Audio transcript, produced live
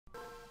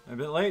A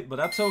bit late, but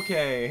that's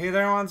okay. Hey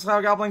there, everyone, it's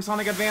Goblin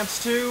Sonic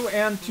Advance 2,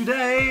 and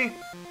today...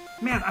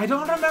 Man, I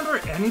don't remember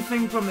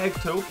anything from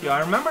Utopia. I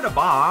remember the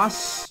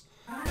boss,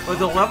 but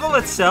the level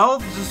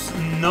itself, just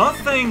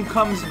nothing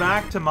comes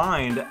back to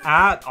mind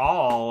at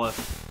all.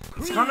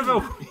 It's kind of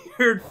a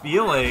weird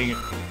feeling.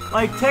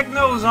 Like,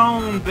 Techno's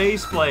own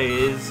bass play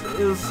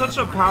is such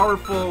a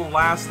powerful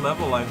last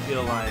level, I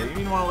feel like.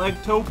 Meanwhile,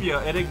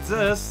 Utopia, it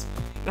exists,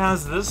 it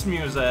has this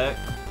music.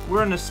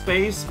 We're in a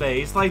space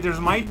base, like there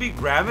might be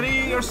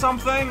gravity or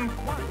something?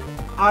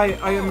 I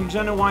am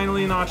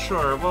genuinely not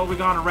sure. Well, we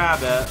got a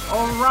rabbit.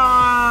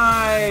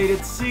 Alright!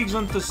 It seeks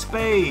into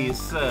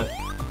space.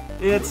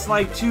 It's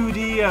like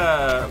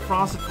 2D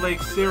Frosted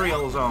Flakes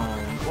cereal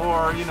zone.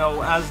 Or, you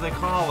know, as they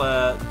call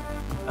it,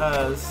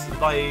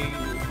 like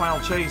Final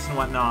Chase and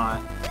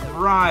whatnot.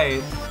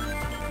 Right.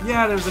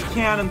 Yeah, there's a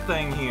cannon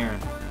thing here.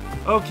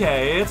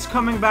 Okay, it's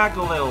coming back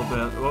a little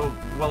bit.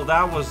 Well,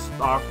 that was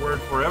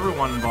awkward for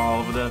everyone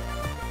involved.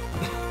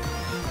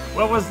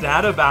 What was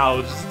that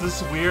about? Just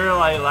this weird,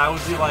 like,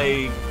 lousy,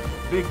 like,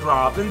 big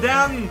drop. And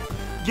then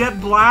get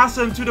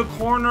blasted into the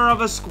corner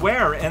of a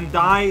square and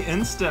die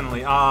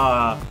instantly.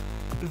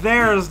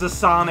 There's the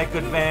Sonic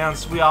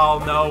Advance we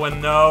all know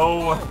and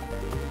know.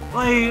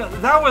 Like,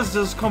 that was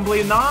just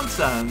complete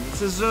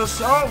nonsense. It's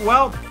just, oh,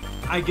 well,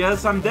 I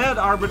guess I'm dead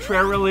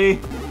arbitrarily.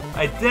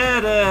 I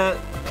did it.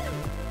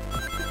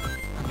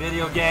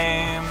 Video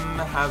game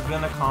have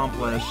been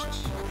accomplished.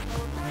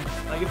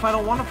 Like, if I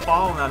don't want to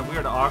fall in that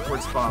weird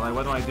awkward spot, like,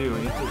 what do I do?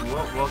 I need to,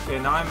 well, okay,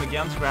 now I'm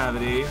against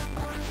gravity.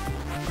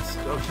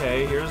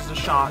 Okay, here's the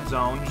shot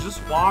zone. You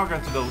just walk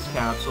into those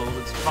capsules,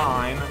 it's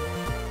fine.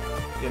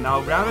 Okay,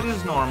 now gravity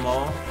is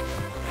normal.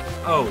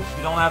 Oh,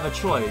 you don't have a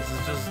choice.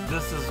 It's just,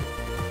 this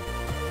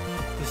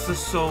is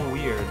so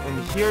weird.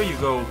 And here you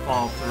go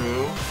fall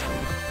through.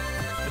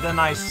 Then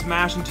I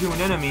smash into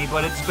an enemy,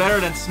 but it's better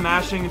than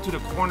smashing into the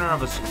corner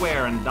of a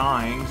square and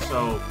dying,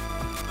 so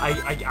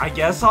I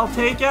guess I'll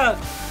take it.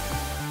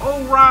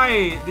 Oh,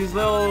 right, these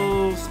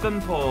little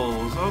spin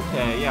poles.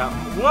 Okay, yeah.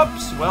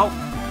 Whoops, well,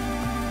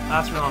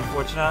 that's real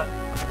unfortunate.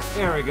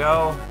 There we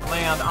go.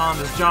 Land on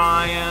this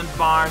giant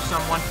bar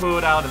someone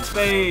put out in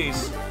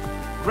space.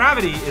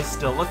 Gravity is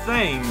still a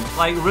thing.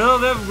 Like,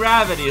 relative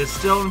gravity is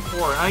still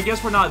important. I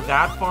guess we're not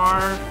that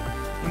far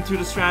into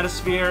the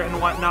stratosphere and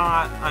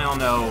whatnot. I don't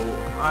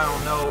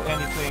know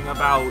anything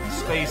about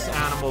space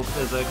animal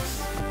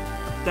physics.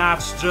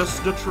 That's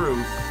just the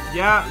truth.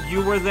 Yeah,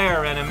 you were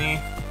there,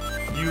 enemy.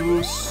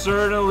 You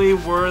certainly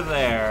were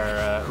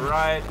there.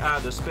 Right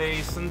at the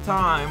space and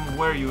time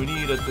where you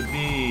needed to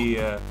be.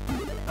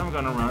 I'm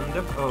gonna run.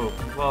 Oh,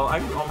 well, I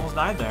almost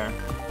died there.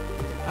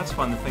 That's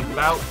fun to think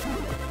about.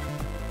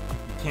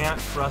 You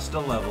can't trust a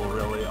level,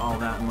 really, all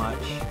that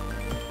much.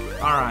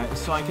 Alright,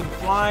 so I can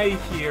fly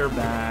here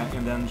back,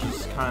 and then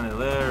just kind of,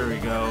 there we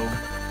go.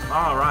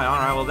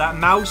 Alright, well that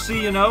mousey,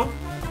 you know,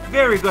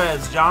 very good at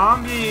its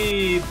job.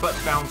 He butt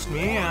bounced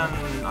me,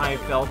 and I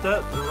felt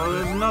it.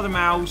 There's another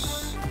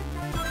mouse.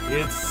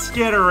 It's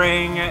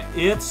skittering,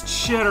 it's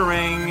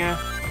chittering.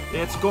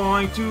 It's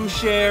going to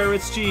share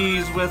its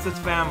cheese with its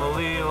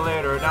family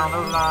later down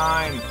the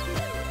line.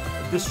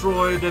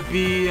 Destroy the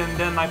bee, and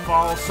then I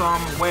fall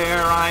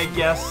somewhere. I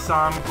guess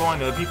I'm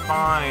going to be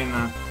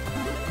fine.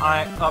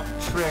 I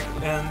up-trick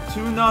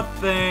into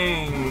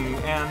nothing,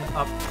 and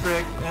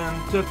up-trick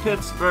into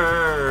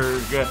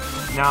Pittsburgh.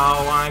 Now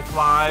I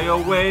fly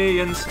away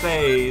in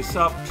space,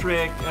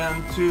 up-trick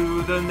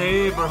into the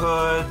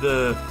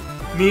neighborhood.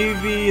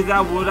 Maybe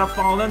that would have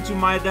fallen to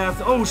my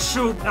death. Oh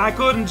shoot, I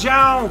couldn't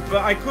jump!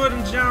 I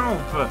couldn't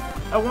jump!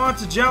 I wanted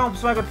to jump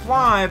so I could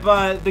fly,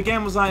 but the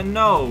game was like,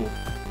 no.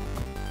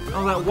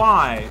 I was like,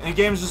 why? And the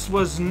game just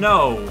was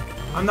no.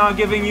 I'm not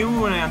giving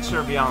you an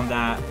answer beyond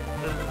that.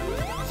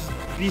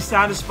 Be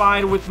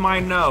satisfied with my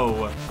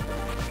no.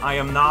 I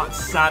am not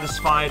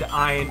satisfied.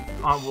 I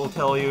will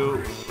tell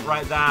you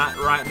right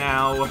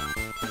now.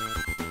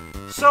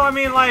 So, I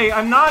mean, like,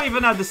 I'm not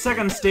even at the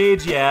second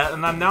stage yet,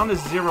 and I'm down to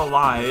 0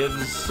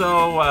 lives,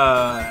 so,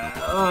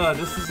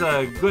 this is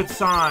a good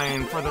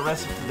sign for the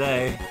rest of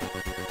today.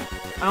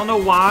 I don't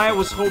know why. I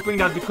was hoping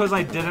that because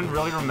I didn't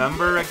really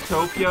remember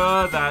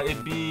Utopia, that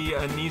it'd be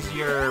an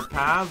easier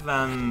path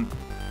than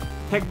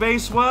Tech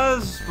Base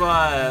was,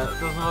 but it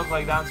doesn't look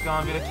like that's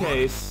gonna be the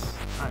case.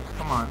 Alright,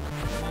 come on.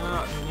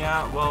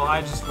 Yeah, well,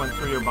 I just went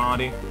through your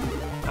body.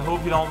 I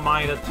hope you don't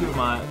mind it too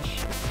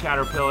much,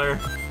 Caterpillar.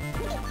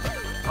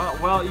 Oh,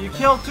 well, you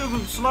killed too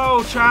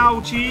slow,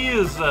 Chow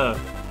Cheese! The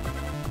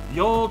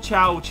old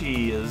Chow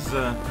Cheese.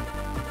 I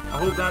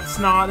hope that's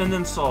not an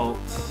insult.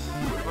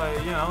 But,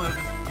 you know,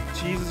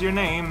 Cheese is your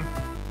name.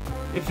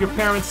 If your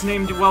parents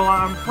named you, well,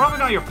 probably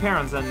not your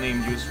parents that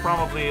named you. It's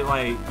probably,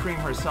 like, Cream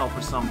herself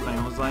or something.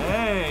 It was like,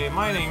 hey,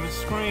 my name is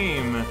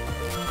Cream.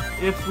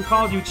 If we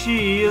called you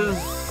Cheese,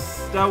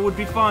 that would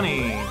be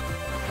funny.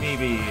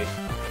 Maybe.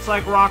 It's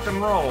like rock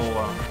and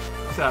roll.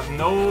 Except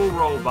no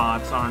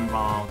robots are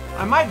involved.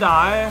 I might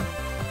die.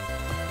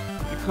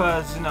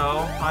 Because, you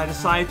know, I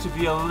decided to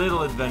be a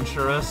little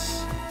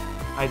adventurous.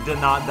 I did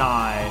not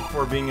die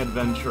for being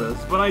adventurous.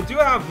 But I do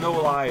have no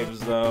lives,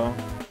 though.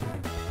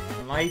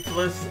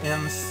 Lifeless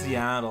in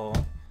Seattle.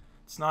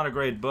 It's not a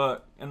great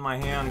book, and my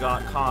hand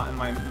got caught in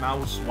my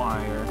mouse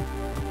wire.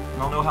 I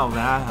don't know how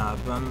that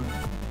happened.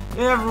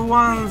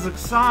 Everyone's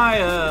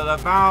excited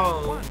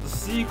about the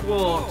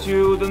sequel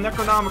to the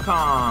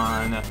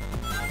Necronomicon.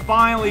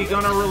 Finally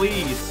gonna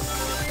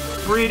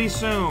release pretty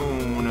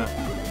soon.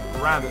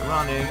 Rabbit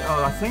running.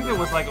 Oh, I think there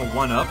was like a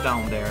 1-up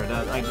down there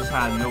that I just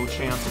had no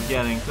chance of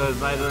getting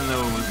because I didn't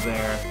know it was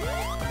there.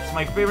 It's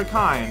my favorite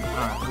kind.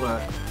 Alright,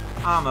 look.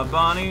 I'm a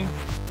bunny.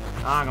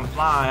 I can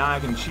fly, I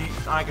can cheat,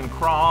 I can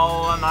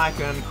crawl, and I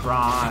can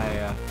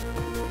cry.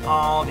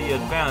 All the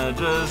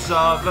advantages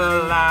of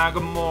a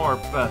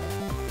lagomorph.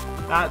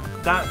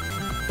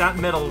 That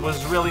middle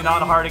was really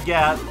not hard to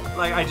get.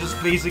 Like, I just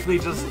basically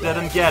just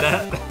didn't get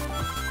it.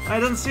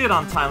 I didn't see it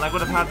on time. Like,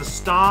 would have had to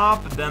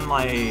stop, and then,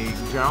 like,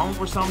 jump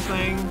or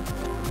something.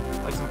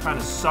 Like some kind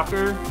of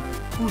sucker.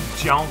 Who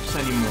jumps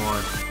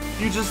anymore?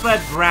 You just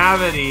let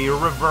gravity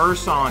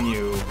reverse on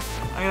you.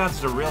 I mean,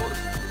 that's the real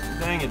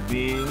thing it'd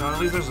be. You know, at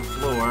least there's a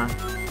floor.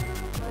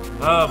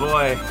 Oh,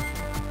 boy.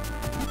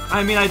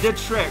 I mean, I did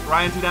trick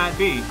right into that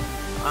beat.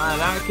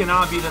 That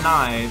cannot be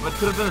denied, but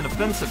could have been an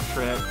offensive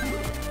trick.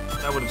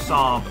 That would have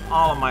solved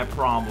all of my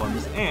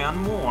problems, and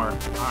more.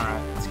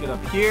 Alright, let's get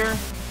up here.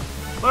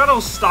 Look at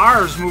those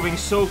stars moving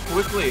so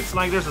quickly. It's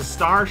like there's a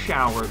star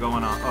shower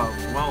going on. Oh,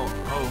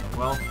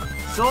 well.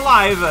 Still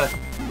alive.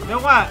 You know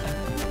what?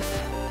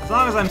 As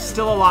long as I'm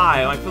still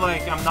alive, I feel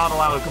like I'm not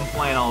allowed to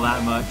complain all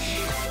that much.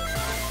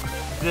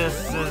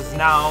 This is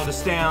now the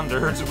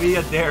standards we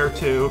adhere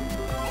to.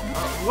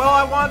 Well,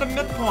 I wanted a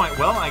midpoint.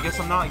 Well, I guess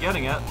I'm not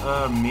getting it.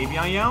 Maybe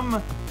I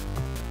am?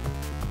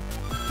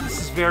 This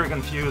is very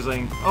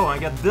confusing. Oh, I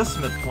get this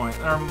midpoint.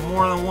 There are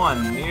more than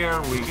one. Here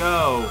we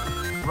go.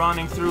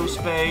 Running through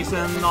space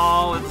in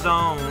all its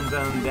zones,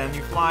 and then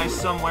you fly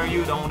somewhere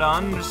you don't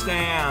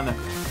understand.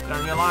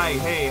 Then you're like,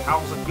 hey,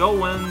 how's it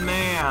going,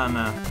 man?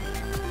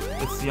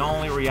 It's the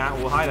only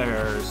well, hi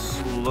there.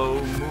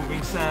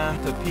 Slow-moving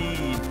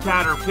centipede,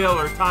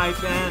 caterpillar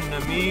type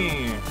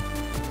enemy.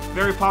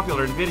 Very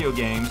popular in video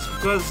games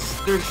because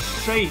they're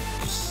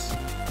shapes.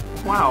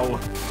 Wow,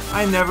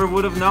 I never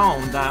would have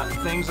known that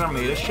things are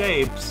made of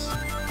shapes.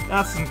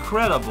 That's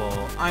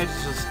incredible. I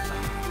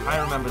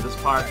remember this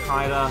part,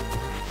 kinda.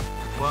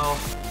 Well,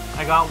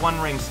 I got one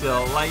ring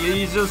still. Like,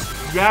 you just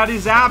gravity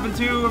zap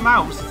into a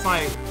mouse. It's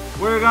like,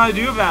 what are you gonna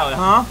do about it,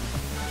 huh?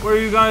 What are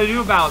you gonna do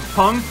about it,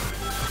 punk?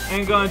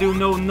 Ain't gonna do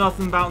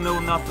nothing about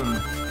nothing.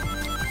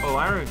 Oh,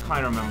 I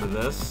kinda remember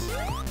this.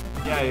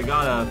 Yeah, you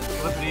gotta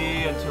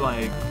flippity into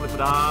like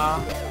flip-a-da.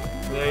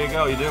 There you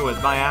go, you do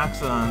it by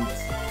accident.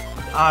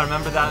 I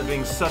remember that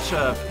being such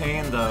a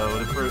pain though,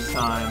 the first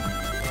time.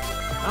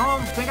 I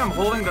don't think I'm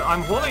holding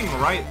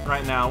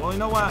right now. Well, you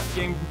know what?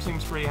 Game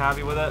seems pretty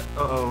happy with it.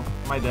 Uh-oh.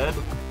 Am I dead?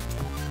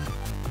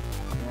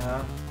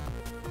 Yeah.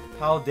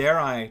 How dare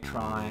I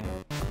try?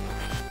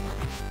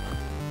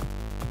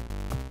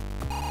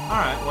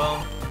 Alright,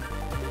 well.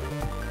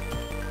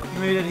 We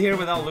made it here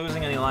without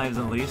losing any lives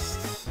at least.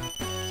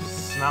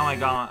 So now I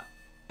got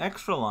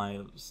extra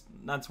lives.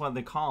 That's what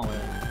they call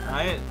it,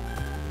 right?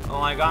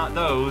 Well, I got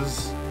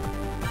those.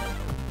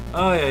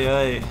 Oh,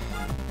 yeah.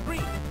 3,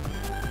 2,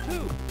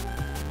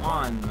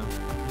 1.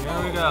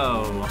 Here we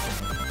go.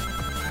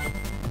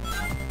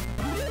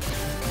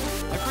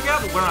 I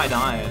forgot where I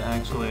died,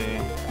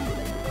 actually.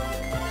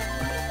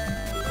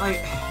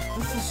 Like,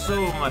 this is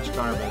so much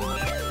garbage.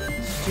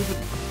 Stupid.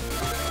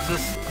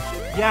 Just.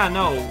 Yeah,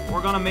 no,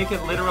 we're gonna make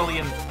it literally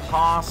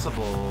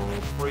impossible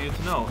for you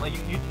to know. Like,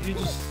 you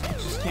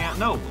just can't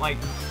know. Like,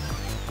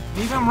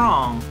 maybe I'm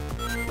wrong,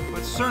 but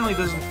it certainly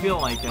doesn't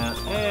feel like it.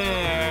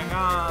 Hey, I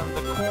got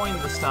the coin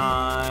this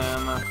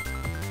time.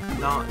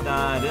 Not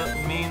that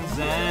it means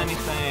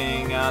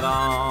anything at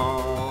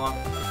all.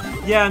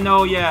 Yeah,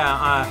 no,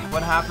 yeah,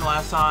 what happened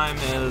last time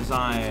is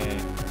I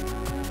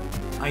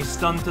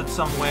stunted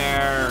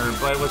somewhere,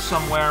 but it was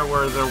somewhere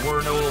where there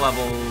were no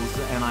levels,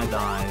 and I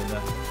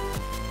died.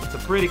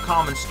 It's a pretty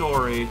common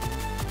story.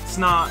 It's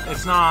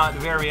not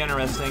very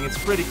interesting. It's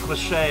pretty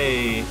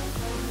cliche,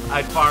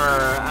 I'd far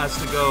as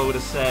to go to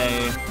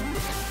say.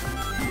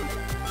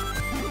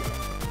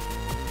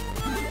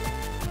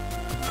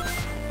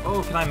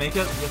 Oh, can I make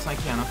it? Yes, I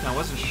can. Okay, I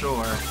wasn't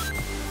sure.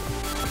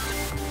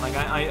 Like,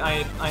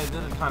 I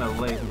did it kind of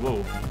late. Whoa.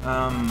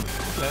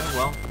 Okay,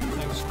 well,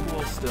 everything's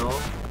cool still.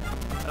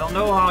 I don't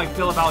know how I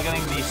feel about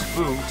getting these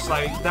spooks.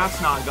 Like, that's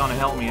not gonna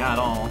help me at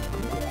all.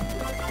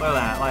 Look at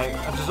that. Like,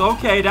 I'm just,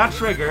 okay, that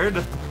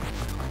triggered.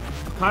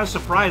 Kind of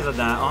surprised at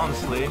that,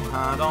 honestly.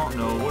 I don't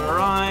know where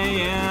I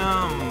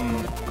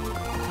am.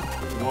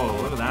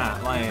 Whoa, look at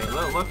that. Like,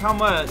 look how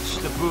much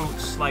the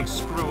boots, like,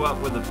 screw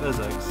up with the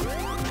physics.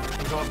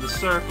 Go up the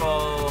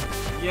circle.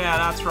 Yeah,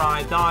 that's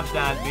right. Dodge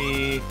that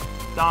bee.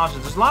 Dodge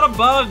it. There's a lot of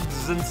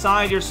bugs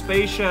inside your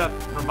spaceship,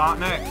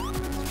 Robotnik.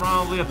 It's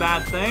probably a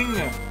bad thing.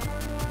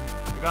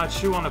 You gotta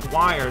chew on the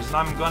wires, and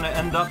I'm gonna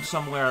end up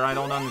somewhere I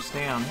don't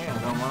understand. Hey, I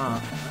don't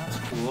wanna. That's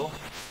cool.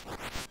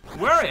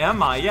 Where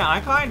am I? Yeah, I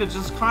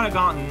just kinda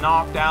got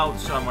knocked out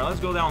somewhere. Let's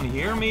go down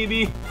here,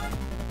 maybe?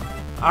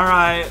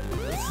 Alright.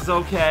 This is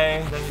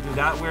okay. Then you do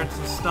that weird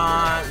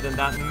stunt. Then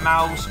that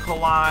mouse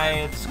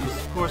collides, because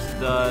of course it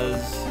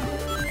does.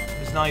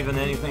 There's not even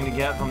anything to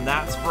get from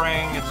that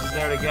spring. It's just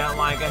there to get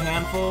like a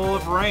handful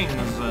of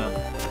rings.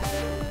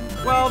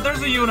 Well,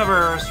 there's a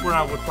universe where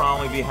I would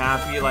probably be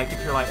happy, like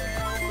if you're like...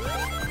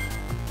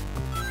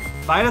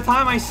 By the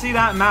time I see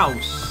that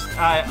mouse,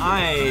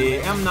 I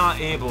am not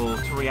able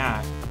to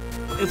react.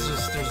 It's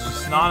just, there's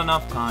just not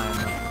enough time.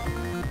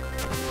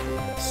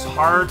 It's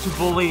hard to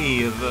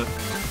believe.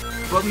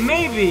 But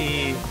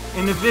maybe,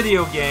 in a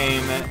video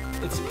game,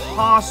 it's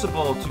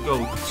possible to go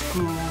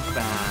too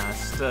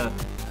fast.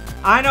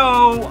 I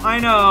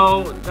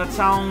know, that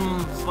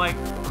sounds like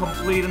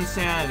complete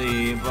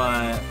insanity,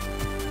 but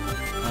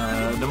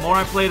the more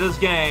I play this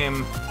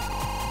game,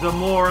 the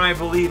more I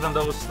believe in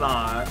those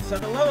thoughts.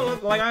 At the level,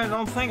 like,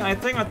 I think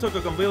I took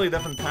a completely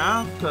different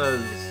path,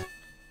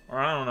 or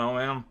I don't know,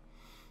 man.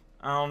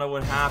 I don't know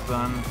what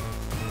happened.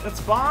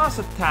 It's boss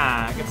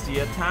attack. It's the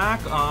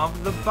attack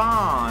of the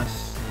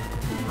boss.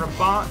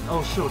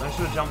 Oh shoot, I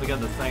should have jumped to get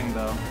the thing,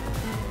 though.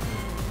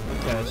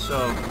 Okay,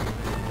 so...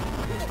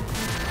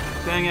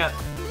 Dang it.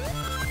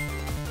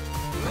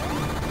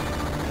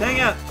 Dang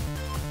it!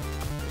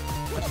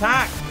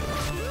 Attack!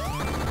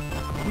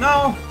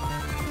 No!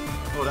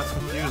 Oh, that's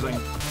confusing.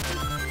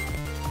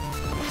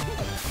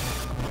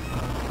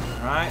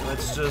 Alright,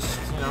 let's just,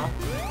 you know...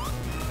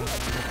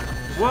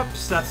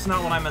 Whoops, that's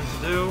not what I meant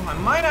to do. I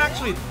might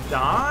actually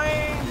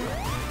die?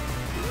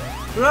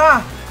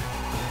 Ah!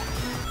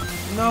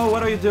 No,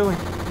 what are you doing?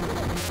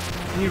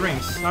 Any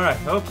rings. Alright,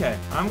 okay,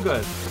 I'm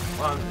good.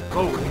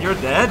 Oh, you're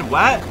dead?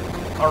 What?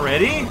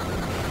 Already?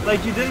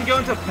 Like, you didn't go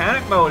into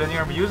panic mode in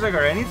your music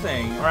or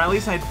anything. Or at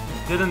least I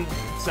didn't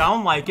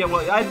sound like it.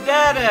 Well, I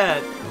did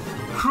it!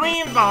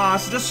 Cream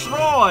Boss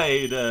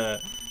destroyed!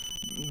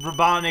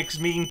 Robotnik's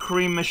Mean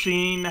Cream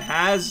Machine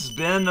has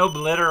been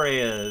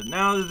obliterated.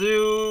 Now to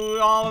do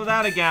all of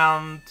that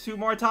again 2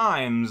 more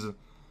times.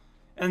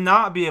 And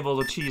not be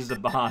able to cheese the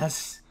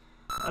boss.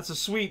 That's a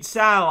sweet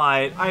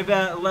satellite. I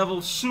bet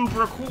level's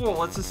super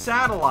cool. It's a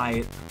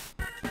satellite.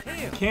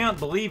 Can't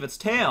believe it's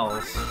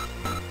Tails.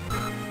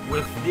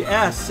 With the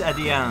S at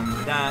the end,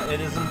 that it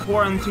is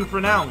important to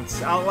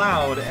pronounce out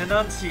loud,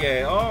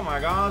 enunciate. Oh my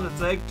god,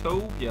 it's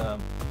Utopia.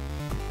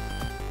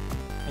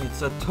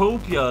 It's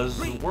Utopia's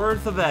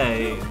worth of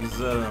eggs.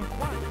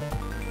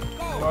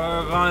 What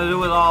are we gonna do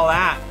with all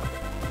that?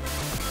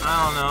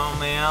 I don't know,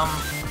 man.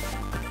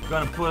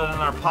 Gonna put it in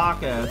our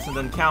pockets and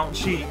then count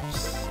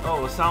sheeps.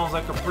 Oh, it sounds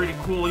like a pretty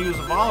cool use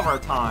of all of our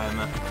time.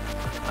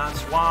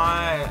 That's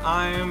why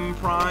I'm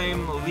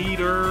Prime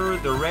Leader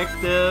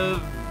Directive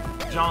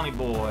Johnny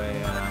Boy.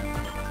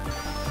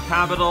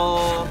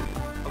 Capital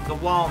of the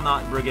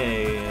Walnut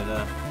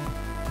Brigade.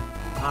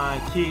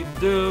 I keep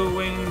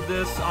doing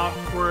this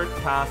awkward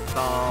path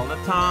all the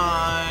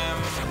time.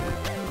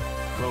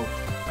 Whoa.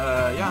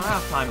 Yeah, I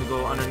have time to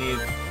go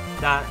underneath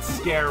that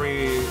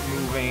scary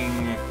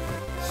moving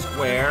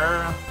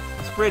square.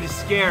 It's pretty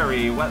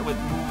scary, what with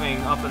moving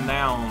up and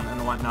down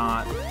and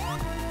whatnot.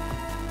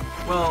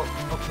 Well,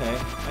 okay,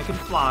 I can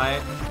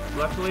fly.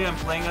 Luckily, I'm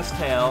playing as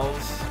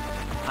Tails.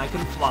 I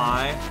can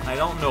fly. I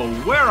don't know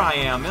where I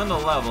am in the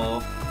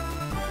level,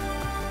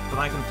 but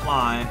I can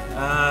fly.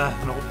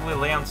 And hopefully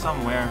land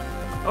somewhere.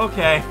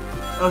 Okay,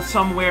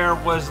 somewhere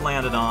was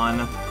landed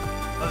on.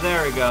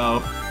 There we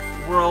go.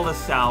 World is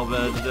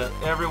salvaged.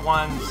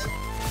 Everyone's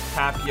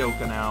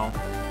tapioca now.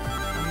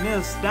 I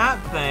missed that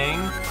thing.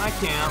 I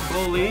can't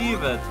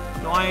believe it.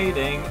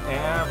 Gliding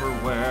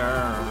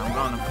everywhere. I'm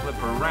gonna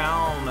flip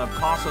around,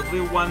 possibly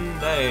one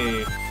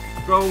day.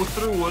 Go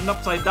through an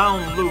upside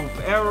down loop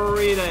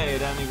every day.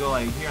 Then you go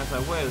like here and say,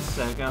 wait a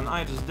second,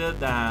 I just did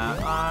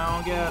that. I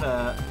don't get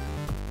it.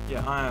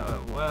 Yeah,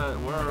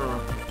 where?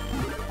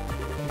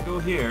 Go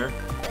here.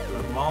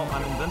 Well,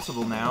 I'm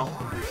invincible now.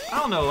 I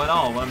don't know at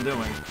all what I'm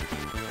doing.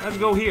 Let's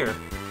go here.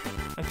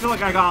 I feel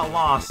like I got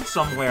lost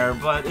somewhere,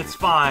 but it's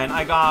fine.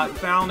 I got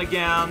found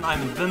again.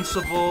 I'm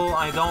invincible.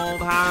 I don't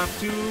have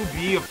to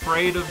be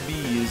afraid of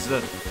bees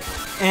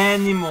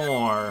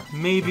anymore.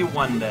 Maybe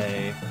one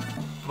day.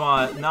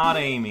 But not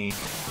Amy.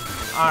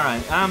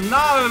 Alright, I'm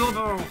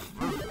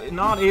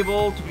not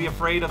able to be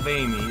afraid of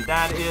Amy.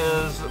 That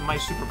is my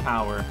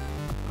superpower.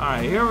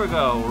 Alright, here we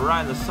go. We're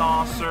riding the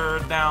saucer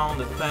down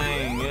the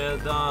thing.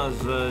 It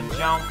does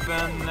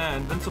jumping,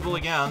 invincible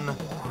again.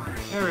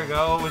 There we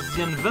go. It's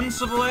the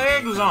invincible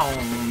egg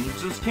zone.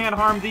 Just can't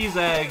harm these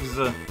eggs.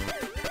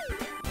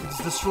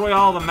 Let's destroy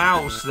all the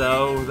mouse,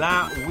 though.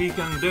 That we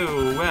can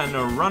do.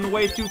 And run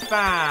way too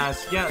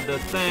fast. Get the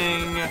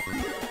thing.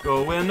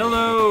 Go in the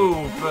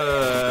loop.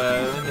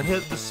 And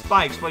hit the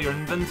spikes while you're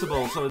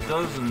invincible, so it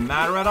doesn't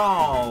matter at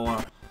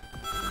all.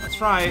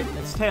 That's right.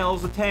 It's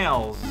Tails the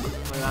Tails. Look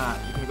at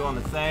that. You can go on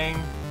the thing.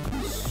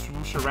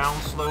 Swoosh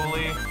around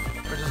slowly.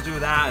 Or just do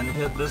that and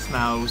hit this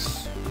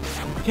mouse.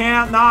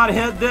 Can't not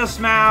hit this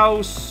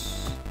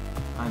mouse!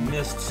 I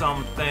missed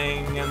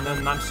something, and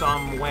then I'm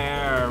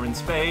somewhere in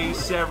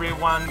space.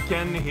 Everyone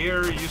can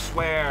hear you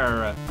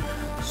swear.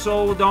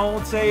 So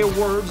don't say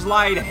words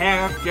like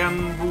heck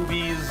and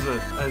boobies,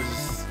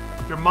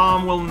 Your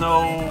mom will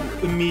know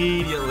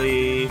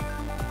immediately.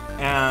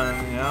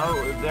 And, you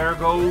know, there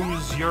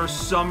goes your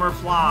summer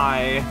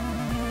fly.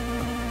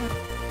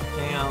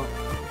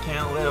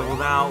 Can't live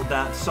without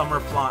that summer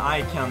fly.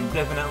 I can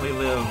definitely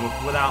live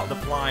without the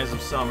flies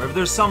of summer. If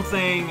there's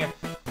something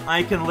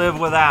I can live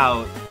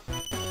without,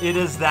 it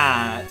is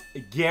that.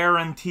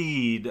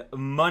 Guaranteed.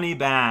 Money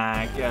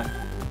back.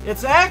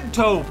 It's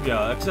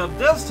Eggtopia, except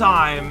this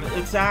time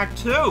it's Act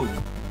 2.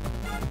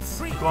 It's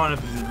going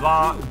to be a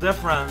lot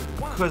different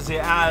because they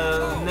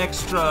added an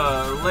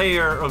extra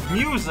layer of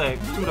music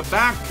to the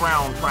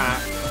background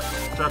track.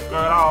 Check it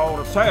out,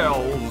 it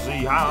tells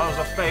he has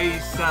a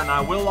face, and I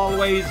will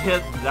always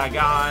hit that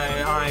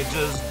guy. I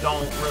just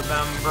don't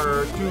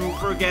remember to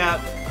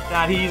forget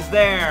that he's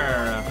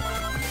there.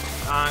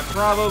 I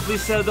probably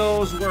said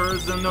those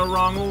words in the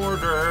wrong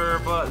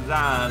order, but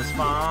that's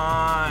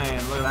fine.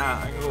 Look at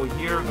that. I go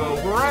here, go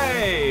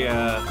hooray!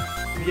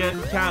 Get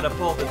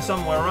catapulted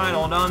somewhere I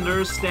don't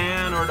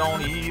understand or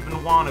don't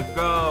even want to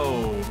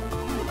go.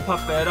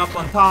 Puppet up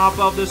on top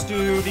of the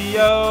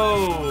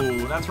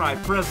studio. That's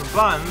right, press a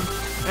button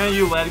and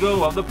you let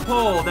go of the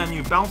pull. Then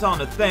you bounce on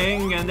the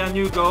thing and then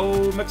you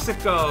go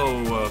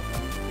Mexico.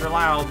 You're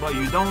loud, but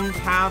you don't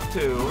have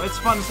to. It's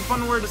fun. It's a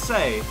fun word to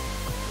say.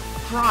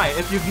 Try.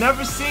 If you've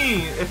never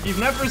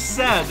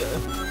said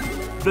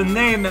the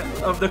name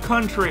of the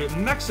country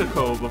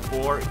Mexico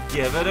before,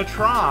 give it a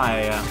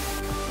try.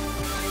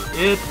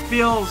 It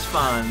feels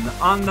fun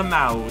on the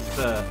mouth.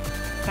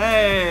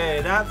 Hey,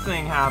 that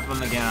thing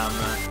happened again.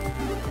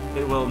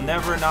 It will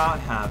never not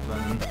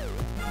happen.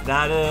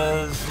 That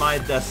is my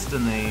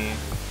destiny.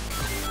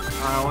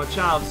 Watch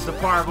out, the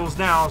part goes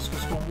down, it's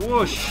just go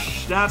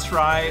whoosh. That's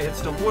right, it's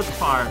the whoosh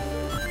part.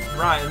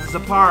 Right, this is the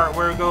part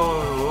where it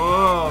goes,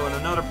 whoa, in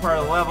another part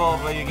of the level,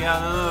 but you get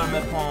another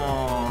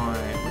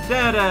midpoint. We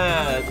did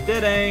it!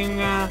 Diding!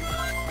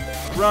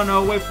 Run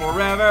away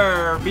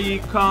forever,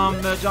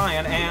 become the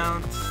giant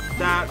ant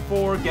that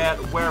forget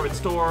where it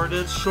stored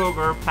its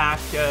sugar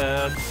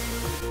packets.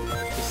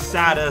 The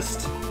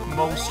saddest,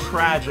 most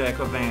tragic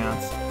of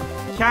ants.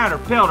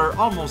 Caterpillar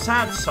almost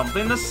had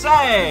something to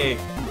say,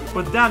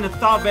 but then it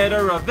thought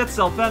better of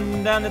itself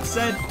and then it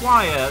said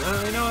quiet.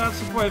 You know, that's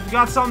the point. If you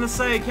got something to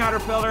say,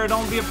 Caterpillar,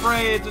 don't be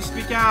afraid to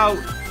speak out.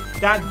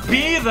 That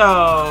bee,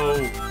 though!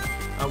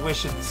 I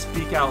wish it'd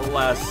speak out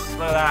less.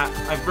 Look at that.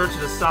 I verged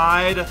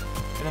aside,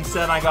 and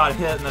instead I got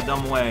hit in a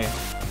dumb way.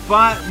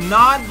 But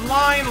not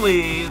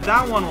blindly.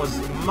 That one was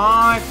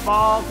my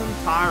fault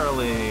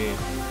entirely.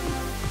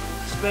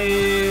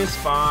 Space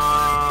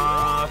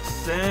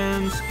Fox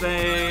in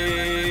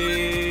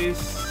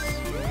space.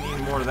 We need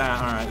more of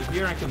that. Alright,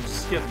 here I can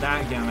skip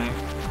that gimmick.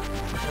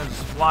 And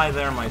just fly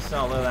there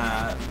myself. Look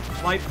at that.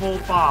 Flightful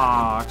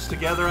Fox,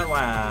 together at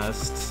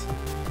last.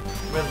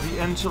 With the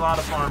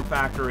Enchilada Farm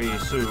Factory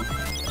soup.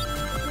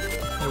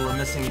 They were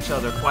missing each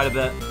other quite a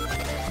bit.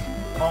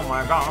 Oh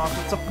my gosh,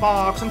 it's a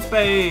fox in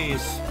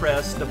space!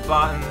 Press the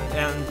button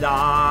and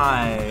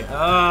die.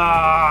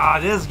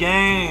 This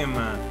game!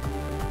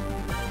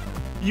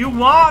 You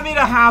want me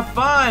to have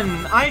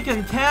fun, I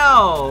can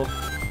tell!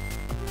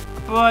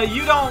 But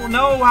you don't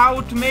know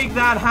how to make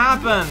that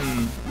happen!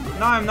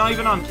 No, I'm not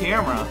even on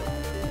camera.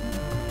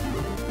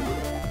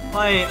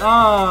 Like,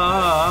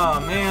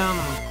 man.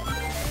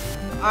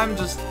 I'm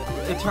just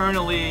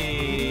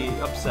eternally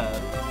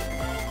upset.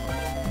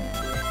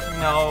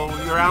 No,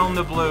 you're out in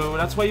the blue.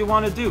 That's what you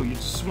want to do. You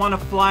just want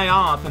to fly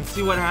off and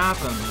see what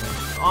happens.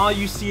 All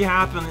you see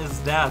happen is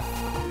death.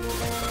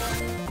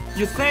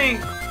 You think...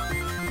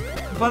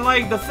 But,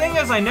 like, the thing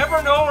is, I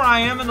never know where I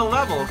am in the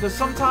level, because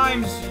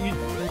sometimes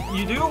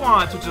you do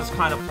want to just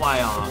kind of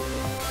fly off.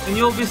 And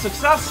you'll be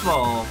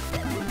successful.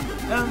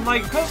 And,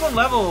 like, because of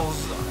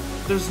levels,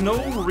 there's no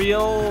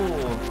real...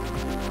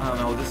 I don't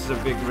know, this is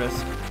a big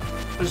risk.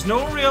 There's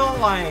no real,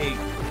 like,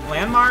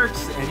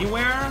 landmarks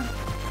anywhere.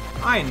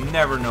 I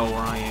never know where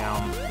I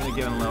am in a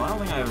given level. I don't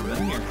think I've ever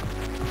been here.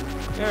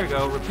 There we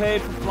go. Repaid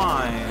for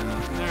flying.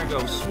 There we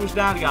go. Swoosh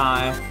that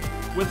guy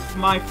with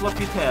my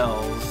fluffy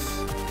tails.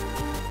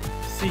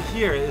 See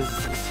here. Is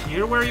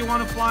here where you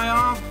want to fly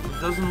off?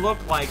 It doesn't look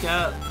like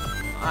it.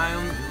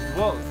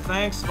 Whoa.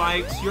 Thanks,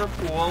 Spikes. You're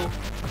cool.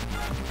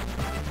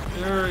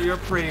 You're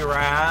pretty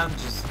rad.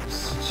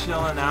 Just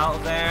chilling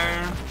out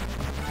there.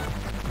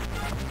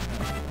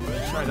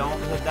 Make sure I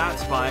don't hit that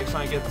spike so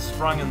I get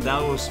sprung in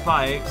those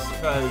spikes,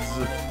 because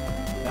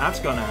that's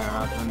gonna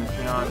happen if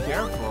you're not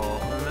careful.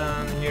 And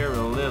then here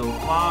a little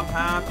flop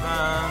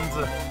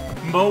happens.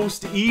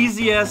 Most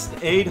easiest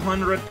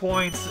 800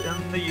 points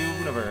in the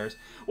universe.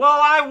 Well,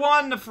 I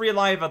won the free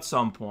life at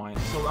some point,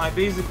 so I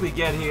basically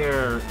get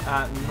here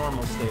at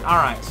normal state.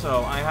 Alright,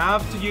 so I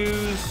have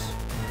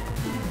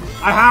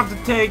to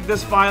take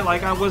this fight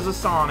like I was a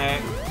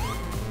Sonic.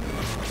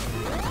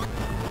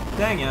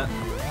 Dang it.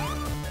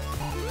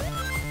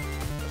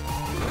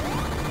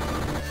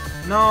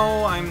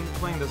 No, I'm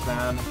playing this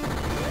bad.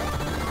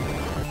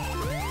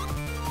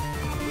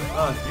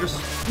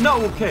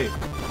 No, okay.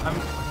 I'm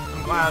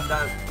glad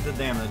that did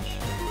damage.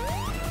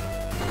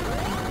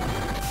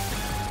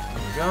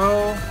 There we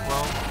go.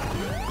 Well,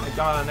 I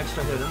got an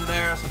extra hit in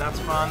there, so that's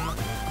fun.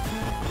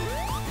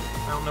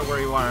 I don't know where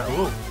you are.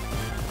 Oh!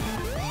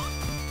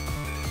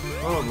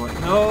 Oh boy.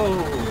 No!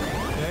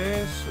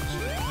 Okay, switch.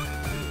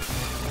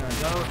 There we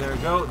go, there we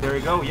go, there we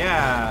go.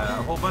 Yeah!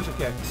 A whole bunch of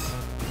kicks.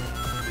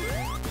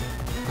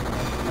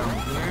 Down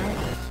here.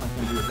 So I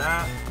can do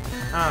that.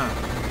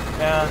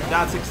 And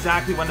that's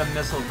exactly when the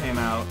missile came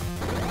out.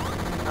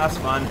 That's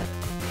fun.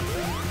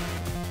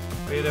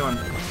 What are you doing?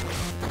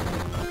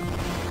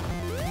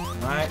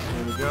 Alright,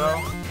 here we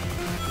go.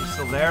 You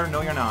still there?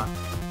 No, you're not.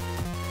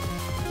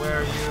 Where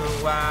are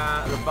you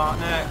at,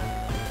 Robotnik?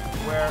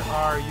 Where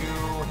are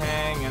you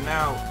hanging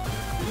out?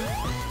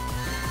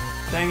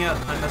 Dang it,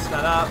 I messed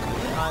that up.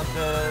 I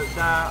did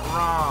that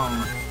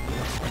wrong.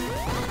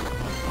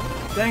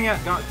 Dang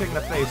it, got kicked in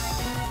the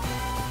face.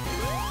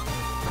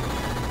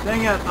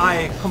 Dang it,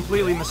 I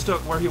completely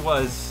mistook where he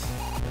was.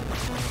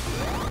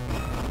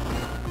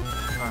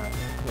 Alright,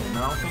 okay,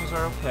 now things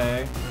are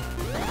okay.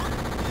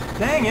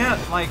 Dang it!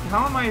 Like,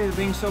 how am I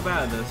being so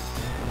bad at this?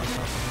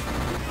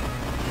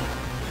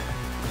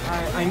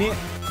 I need...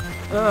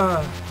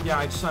 yeah,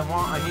 I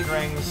need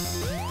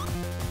rings.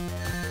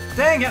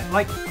 Dang it!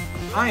 Like,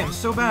 I am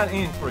so bad at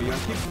aiming for you. I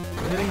keep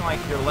hitting, like,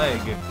 your leg.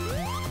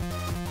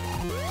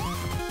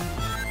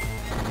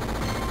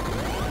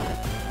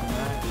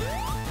 Alright.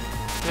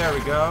 There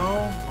we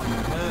go. One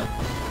more hit.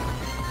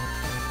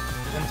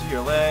 Into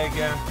your leg.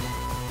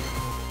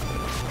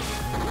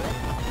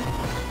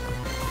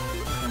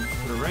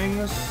 The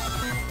rings.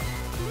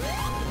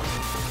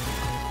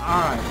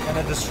 Alright, and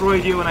it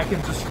destroyed you and I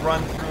can just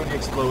run through the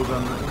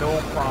explosion. No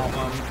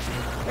problem.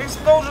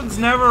 Explosion's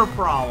never a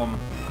problem.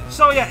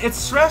 So yeah, it's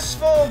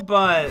stressful,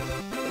 but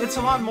it's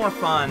a lot more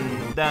fun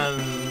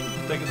than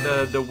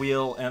the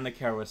wheel and the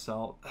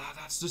carousel.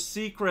 That's the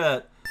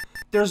secret.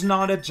 There's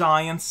not a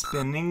giant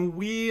spinning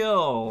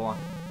wheel.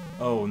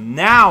 Oh,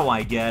 now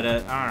I get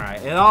it.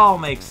 Alright, it all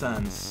makes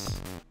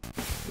sense.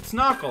 It's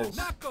Knuckles.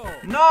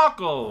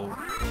 Knuckles!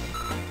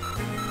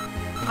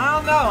 I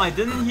don't know, I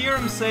didn't hear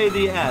him say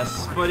the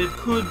S, but it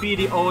could be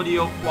the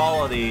audio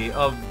quality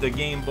of the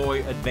Game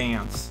Boy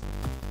Advance.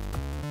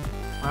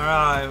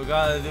 Alright, we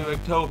gotta do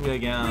Utopia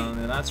again,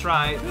 and that's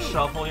right,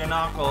 shuffle your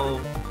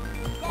knuckle.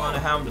 Wanna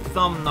have the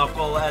thumb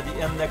knuckle at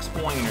the index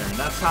pointer,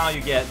 that's how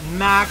you get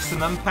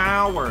maximum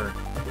power.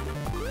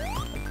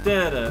 I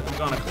did it, I'm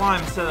gonna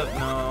climb instead of...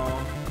 no.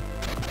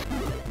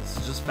 This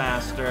is just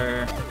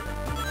faster.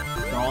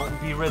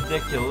 Don't be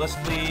ridiculous,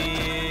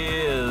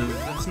 please.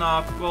 It's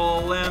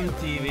Knuckle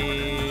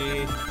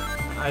MTV.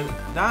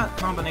 That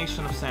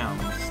combination of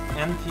sounds,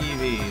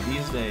 MTV,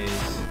 these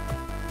days,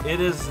 it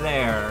is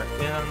there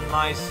in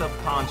my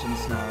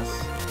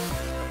subconsciousness.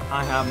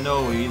 I have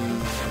no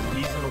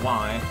reason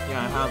why.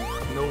 Yeah, I have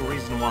no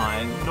reason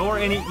why, nor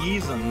any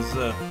reasons.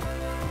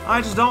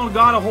 I just don't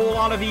got a whole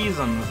lot of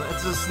reasons.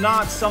 It's just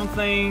not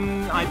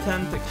something I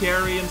tend to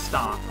carry in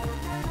stock.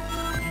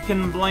 You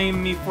can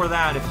blame me for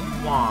that if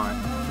you want,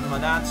 but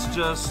that's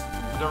just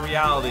the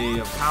reality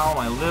of how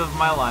I live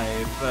my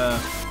life.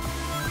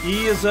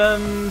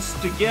 Isms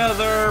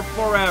together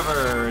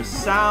forever,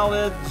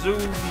 salad,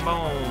 zoom,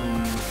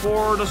 bone,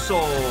 for the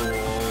soul.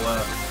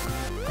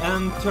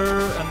 Enter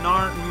an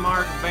art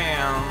mark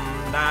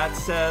band that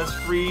says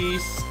free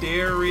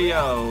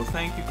stereo.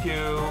 Thank you,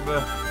 Cube,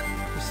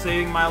 for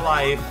saving my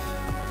life.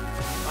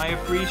 I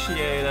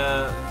appreciate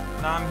it.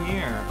 And I'm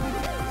here,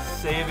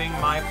 saving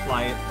my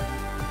flight.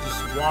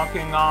 Just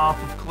walking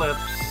off of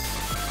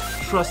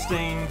cliffs,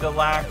 trusting the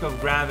lack of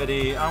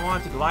gravity. I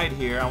want to glide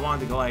here,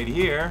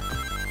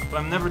 but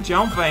I'm never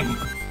jumping.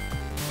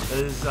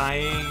 Is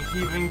I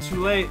heaving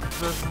too late?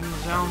 Pressing the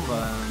jump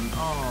button.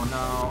 Oh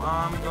no,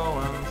 I'm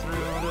going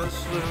through this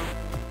loop.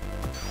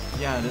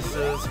 Yeah, this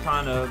is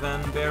kind of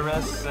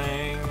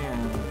embarrassing.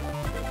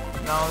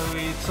 Now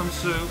we eat some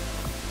soup.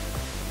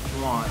 If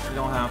you want, you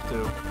don't have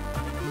to.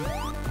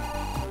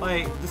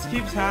 Like, this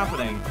keeps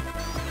happening.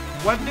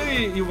 What do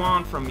you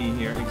want from me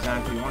here,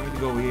 exactly? You want me to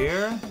go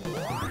here?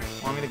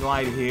 Want me to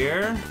glide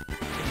here?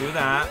 Do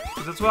that.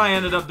 Because that's what I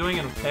ended up doing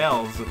in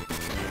Tails.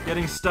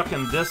 Getting stuck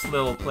in this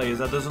little place.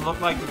 That doesn't look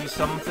like to be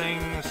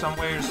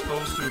somewhere you're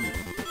supposed to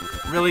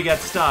really get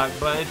stuck,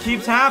 but it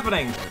keeps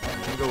happening.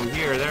 You go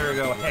here, there we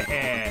go.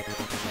 Heh.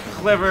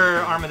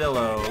 Clever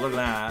armadillo. Look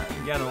at that.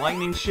 You got a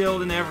lightning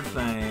shield and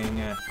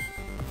everything.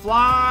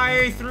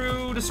 Fly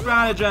through the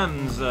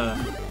stratagems.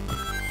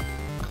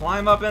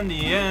 Climb up in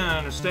the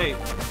interstate.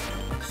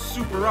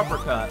 Super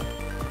uppercut.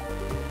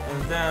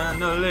 And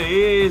then a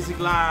lazy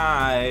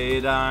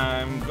glide.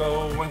 I'm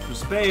going through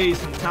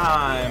space and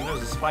time.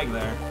 There's a spike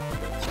there.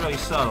 It's really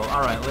subtle.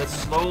 Alright, let's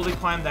slowly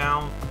climb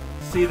down.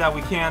 See that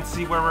we can't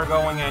see where we're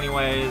going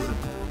anyways.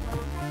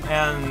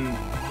 And,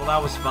 well,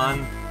 that was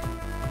fun.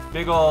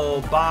 Big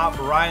ol' bop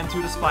right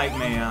into the spike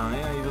man.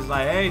 He was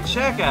like, hey,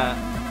 check it.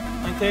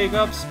 I take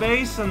up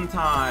space and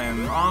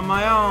time on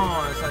my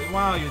own. It's like,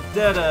 wow, you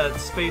did it,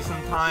 space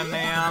and time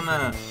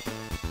man.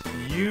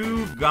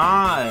 You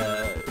got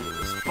it.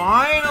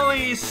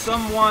 Finally,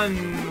 someone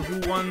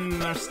who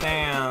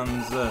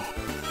understands the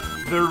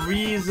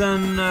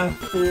reason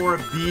for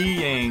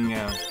being.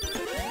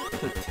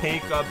 to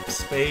take up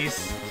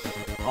space,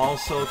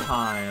 also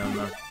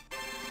time.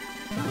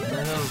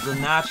 It is the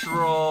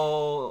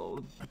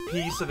natural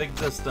piece of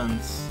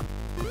existence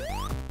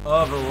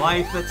of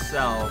life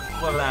itself.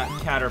 Look at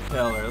that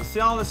caterpillar. See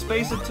all the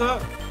space it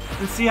took?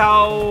 And see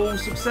how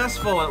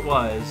successful it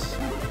was.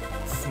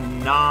 It's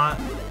not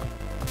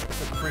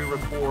a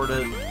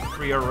pre-recorded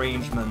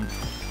pre-arrangement.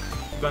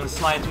 I'm gonna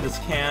slide through this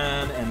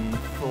cannon and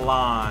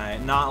fly.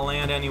 Not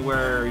land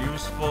anywhere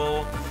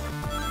useful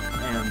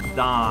and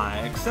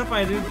die. Except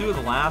I did do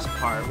the last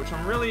part, which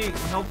I'm really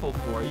helpful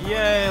for.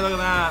 Yay, look at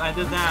that. I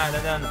did that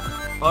and then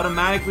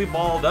automatically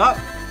balled up.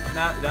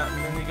 And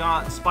then we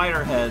got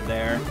Spiderhead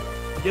there.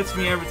 Gets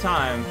me every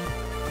time.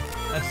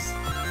 I just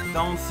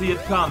don't see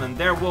it coming.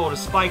 There, whoa, the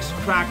spikes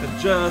cracked it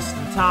just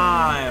in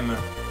time.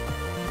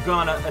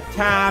 Gonna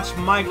attach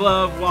my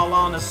glove while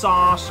on the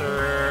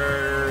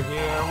saucer.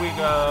 Here we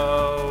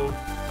go.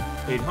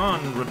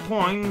 800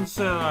 points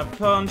and I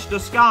punch the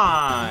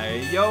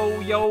sky. Yo,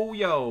 yo,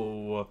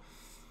 yo.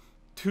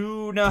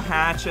 To the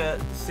Hatchet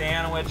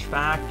Sandwich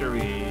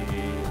Factory.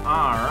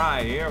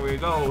 Alright, here we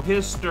go.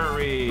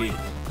 History.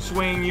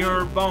 Swing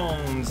your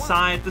bones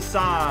side to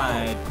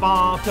side.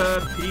 Fall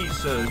to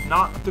pieces,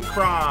 not to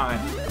cry.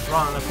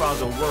 Run across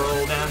the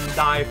world and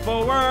dive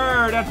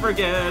forward. And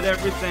forget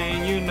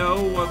everything you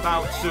know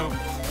about soup.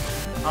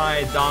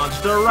 I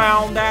dodged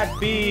around that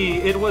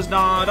bee. It was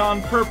not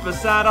on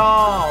purpose at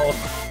all.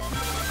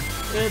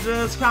 It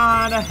just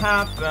kinda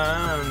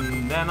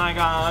happened. Then I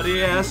got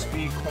the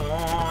SP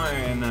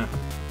coin.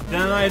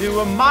 Then I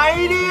do a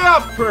mighty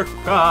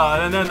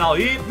uppercut. And then I'll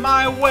eat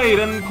my weight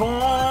in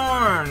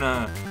corn.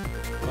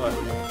 But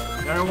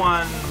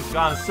everyone's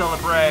gonna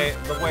celebrate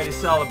the way to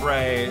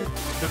celebrate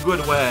the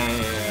good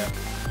way.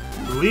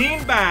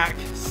 Lean back,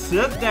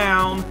 sit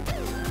down,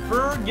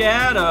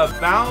 forget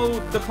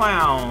about the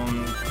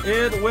clown.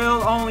 It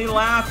will only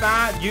laugh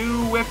at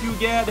you if you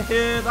get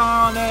hit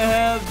on the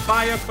head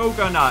by a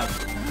coconut.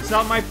 It's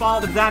not my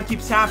fault if that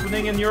keeps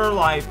happening in your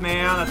life,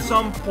 man. At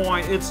some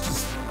point, it's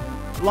just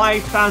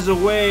life has a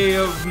way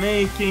of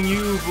making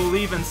you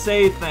believe and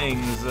say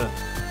things.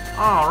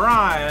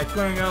 Alright, I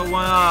couldn't get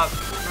one up.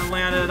 I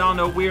landed on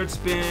the weird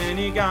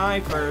spinny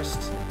guy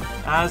first,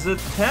 as it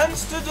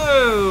tends to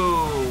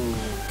do.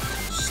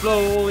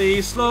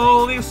 Slowly,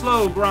 slowly,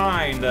 slow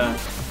grind.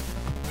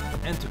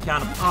 Into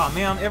count of, oh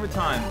man, every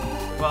time.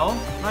 Well,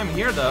 I'm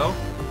here though.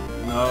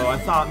 No, I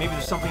thought maybe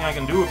there's something I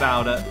can do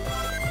about it.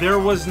 There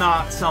was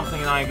not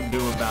something I could do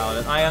about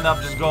it. I ended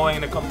up just going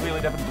in a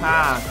completely different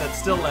path that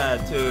still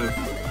led to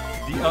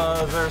the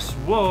others.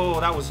 Whoa,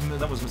 that was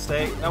a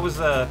mistake. That was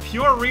a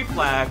pure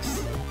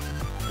reflex.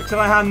 Except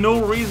I had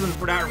no reason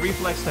for that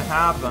reflex to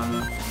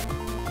happen.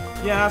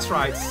 Yeah, that's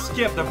right.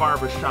 Skip the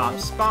barbershop.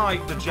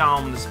 Spike the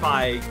jam, the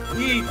spike.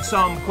 Eat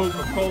some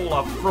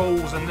Coca-Cola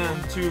frozen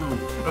into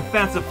a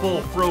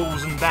fanciful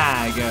frozen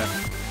bag.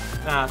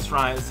 That's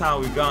right. That's how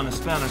we're gonna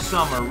spend our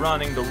summer,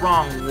 running the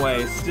wrong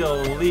way,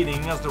 still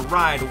leading us the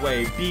right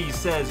way. B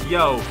says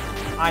yo.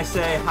 I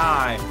say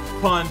hi.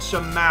 Punch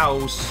a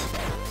mouse.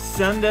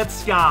 Send it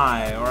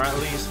sky, or at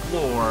least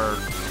floor.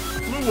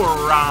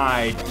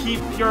 Fluoride.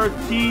 Keep your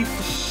teeth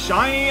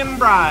shining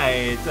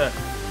bright.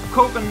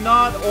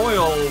 Coconut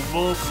oil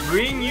will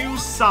bring you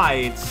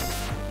sights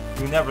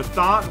you never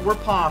thought were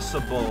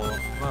possible.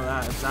 Well,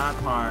 that's that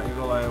part. You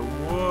go like,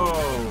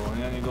 whoa.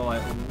 And then you go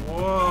like,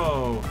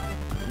 whoa.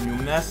 You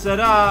mess it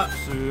up,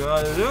 so you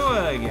gotta do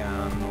it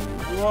again.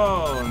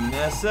 Whoa,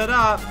 mess it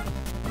up.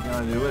 You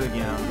gotta do it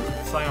again.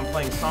 It's like I'm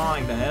playing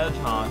Sonic the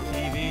Hedgehog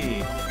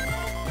TV.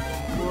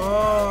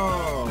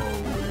 Whoa.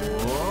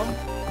 Whoa.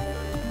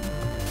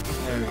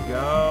 There we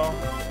go.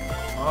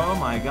 Oh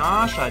my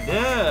gosh, I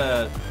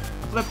did.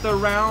 Flipped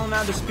around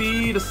at the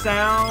speed of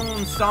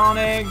sound.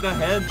 Sonic the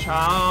Hedgehog.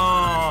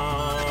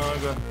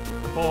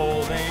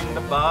 Holding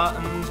the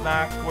buttons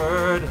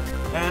backward.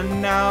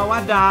 And now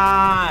I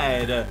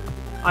died.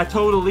 I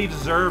totally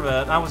deserve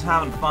it. I was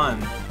having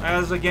fun.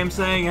 As a game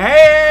saying,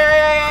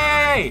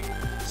 hey!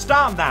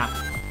 Stop that!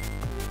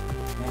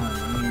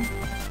 Yeah,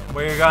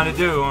 what are you gonna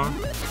do, huh?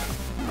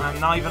 I'm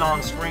not even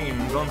on screen.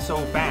 I'm going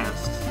so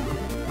fast.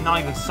 I'm not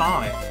even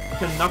Sonic.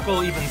 Can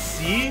Knuckle even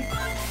see?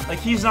 Like,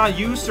 he's not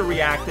used to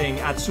reacting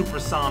at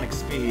supersonic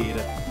speed.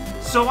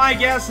 So I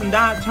guess in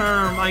that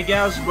term, I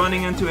guess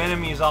running into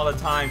enemies all the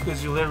time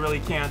because you literally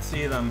can't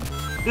see them.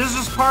 This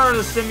is part of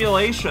the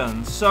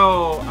simulation,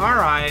 so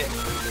alright.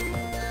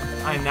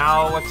 I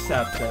now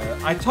accept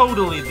it. I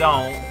totally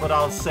don't, but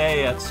I'll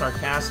say it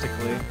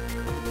sarcastically.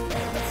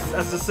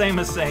 That's the same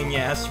as saying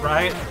yes,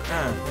 right?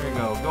 There you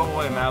go. Go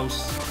away,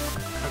 mouse.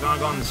 I'm gonna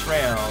go on this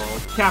trail.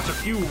 Catch a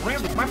few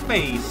rams with my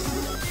face.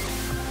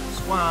 That's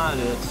what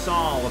it's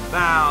all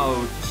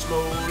about.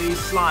 Slowly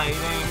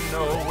sliding,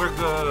 no, we're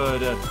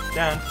good.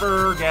 Then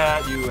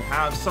forget you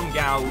have some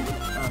gout.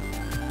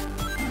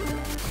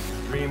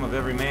 Dream of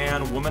every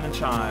man, woman, and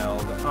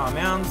child. Oh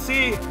man,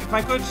 see, if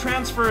I could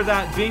transfer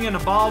that being in a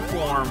ball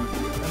form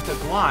into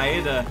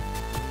glide,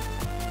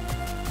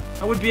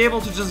 I would be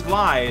able to just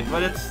glide,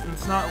 but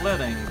it's not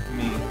letting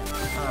me.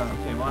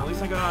 Okay, well at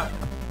least I got...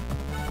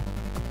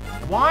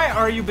 Why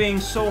are you being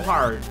so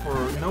hard for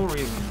no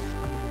reason?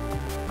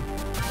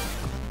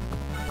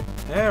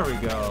 There we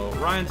go.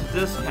 Right into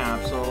this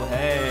capsule.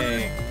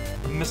 Hey,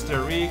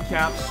 Mystery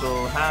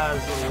Capsule has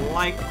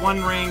like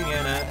 1 ring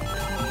in it.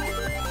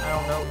 I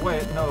don't know.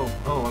 Wait, no.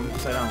 Oh, I'm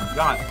upside down.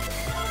 God.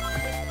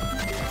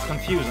 It's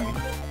confusing.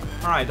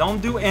 Alright, don't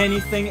do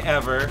anything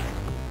ever.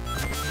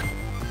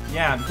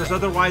 Yeah, because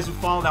otherwise you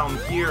fall down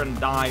here and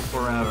die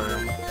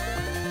forever.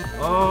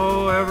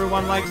 Oh,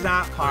 everyone likes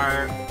that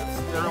part.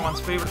 It's everyone's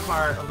favorite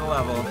part of the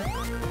level.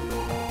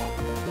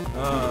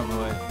 Oh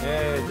boy.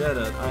 Hey, did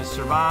it. I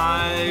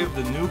survived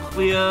the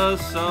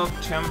nucleus of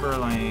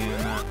Timberlane.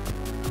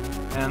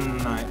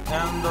 And I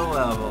end the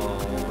level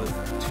with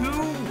 2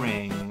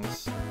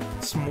 rings.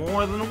 It's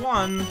more than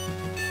 1,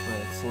 but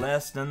it's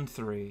less than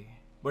 3.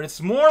 But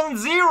it's more than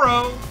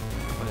 0,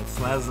 but it's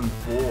less than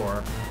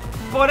 4.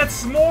 But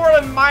it's more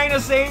than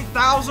minus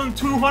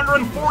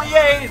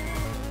 8,248!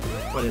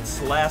 But it's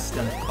less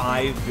than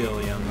 5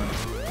 billion.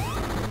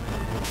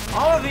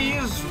 All of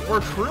these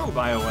were true,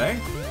 by the way.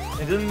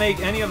 It didn't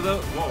make any of the...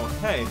 Whoa,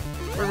 hey,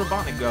 where'd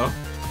Robotnik go?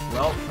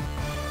 Well...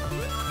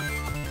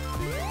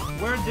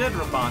 Where did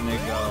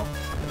Robotnik go?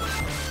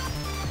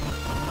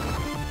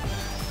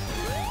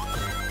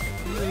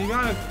 You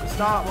gotta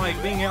stop,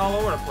 like, being all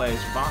over the place,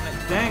 Robotnik.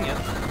 Dang it.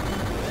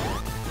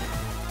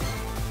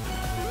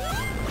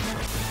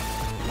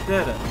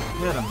 Did it.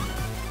 Hit him.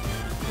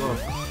 Whoa.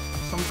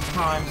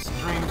 Sometimes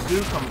dreams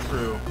do come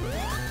true.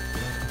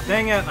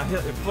 Dang it, I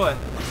hit your foot.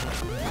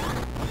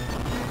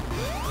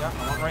 Yep, I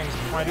want rings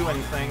before I do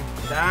anything.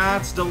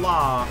 That's the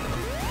law.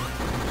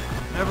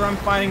 Whenever I'm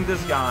fighting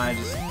this guy,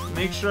 just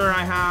make sure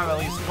I have at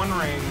least 1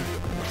 ring.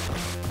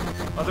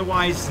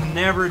 Otherwise,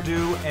 never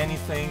do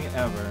anything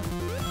ever.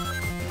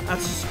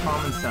 That's just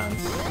common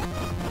sense.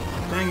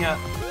 Dang it,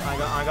 I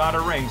got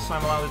a ring, so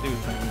I'm allowed to do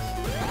things.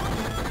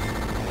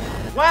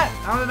 What?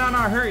 How did that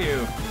not hurt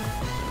you?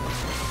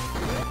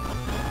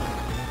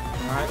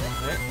 Alright,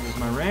 okay, here's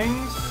my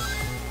rings.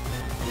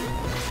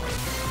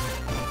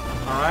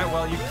 Alright,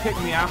 well, you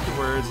kicked me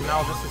afterwards, and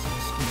now this is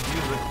just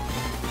confusing.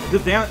 The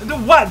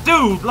damn... What,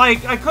 dude?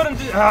 Like, I couldn't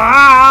do...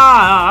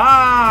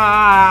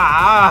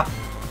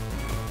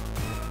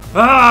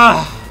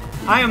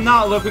 I am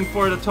not looking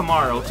forward to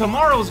tomorrow.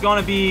 Tomorrow's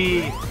gonna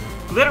be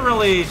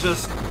literally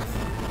just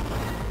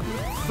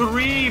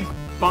 3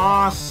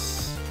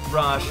 boss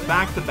rush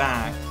back to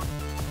back.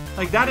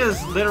 Like, that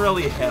is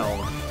literally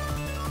hell.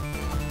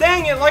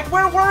 Dang it, like,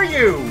 where were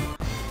you?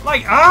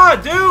 Like,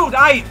 dude,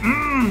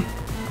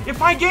 if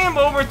I game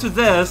over to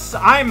this,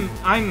 I'm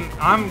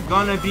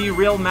gonna be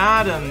real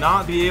mad and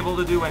not be able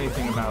to do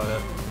anything about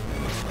it.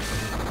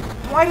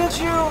 Why didn't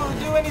you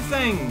do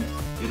anything?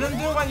 You didn't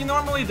do what you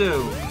normally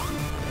do.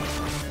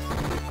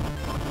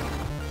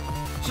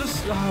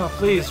 Just,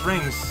 please,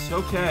 rings.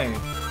 Okay.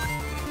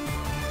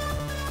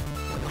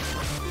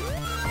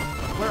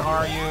 Where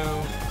are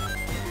you?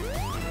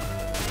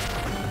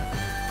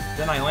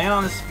 Then I land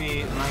on his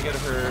feet and I get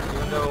hurt,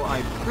 even though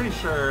I'm pretty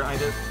sure I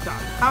did.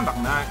 Come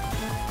back.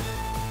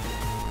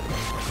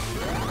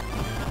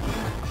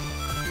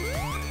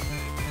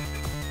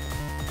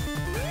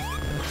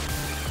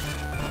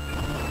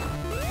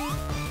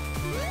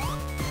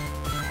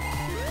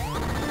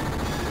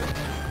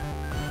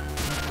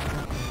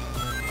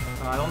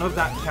 I don't know if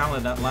that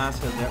counted, that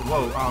last hit there.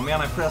 Whoa, oh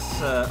man, I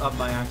pressed up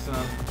by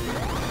accident.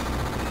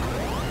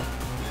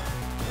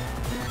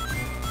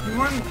 You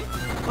weren't...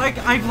 Like,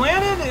 I've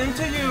landed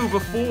into you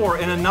before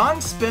in a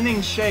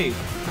non-spinning shape,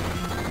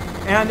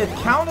 and it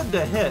counted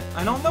the hit.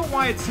 I don't know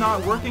why it's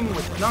not working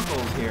with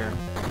Knuckles here.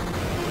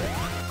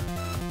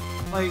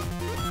 Like,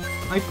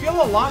 I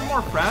feel a lot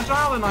more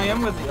fragile than I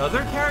am with the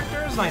other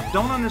characters, and I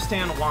don't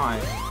understand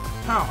why.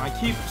 How? I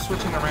keep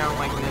switching around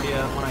like an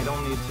idiot when I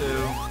don't need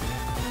to.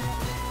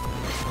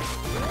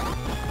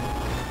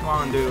 Come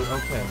on, dude.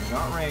 Okay,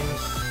 got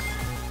rings.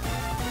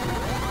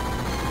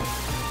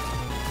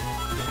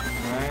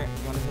 Alright,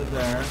 gotta hit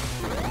there.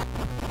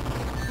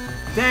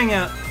 Dang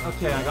it!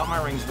 Okay, I got my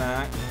rings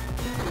back.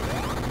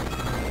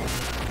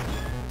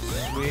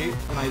 Sweet.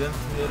 And I didn't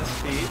hit his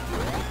feet.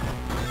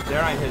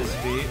 There I hit his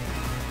feet.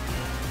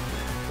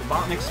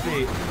 Robotnik's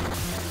feet.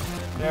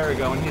 There we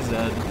go, and he's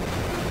dead.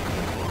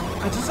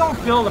 I just don't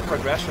feel the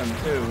progression,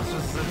 too. It's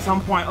just at some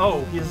point,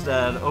 oh, he's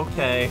dead.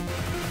 Okay.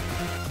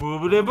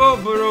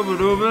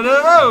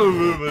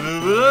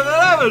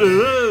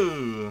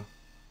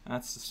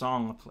 That's the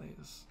song that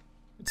plays.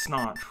 It's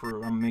not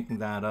true. I'm making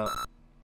that up.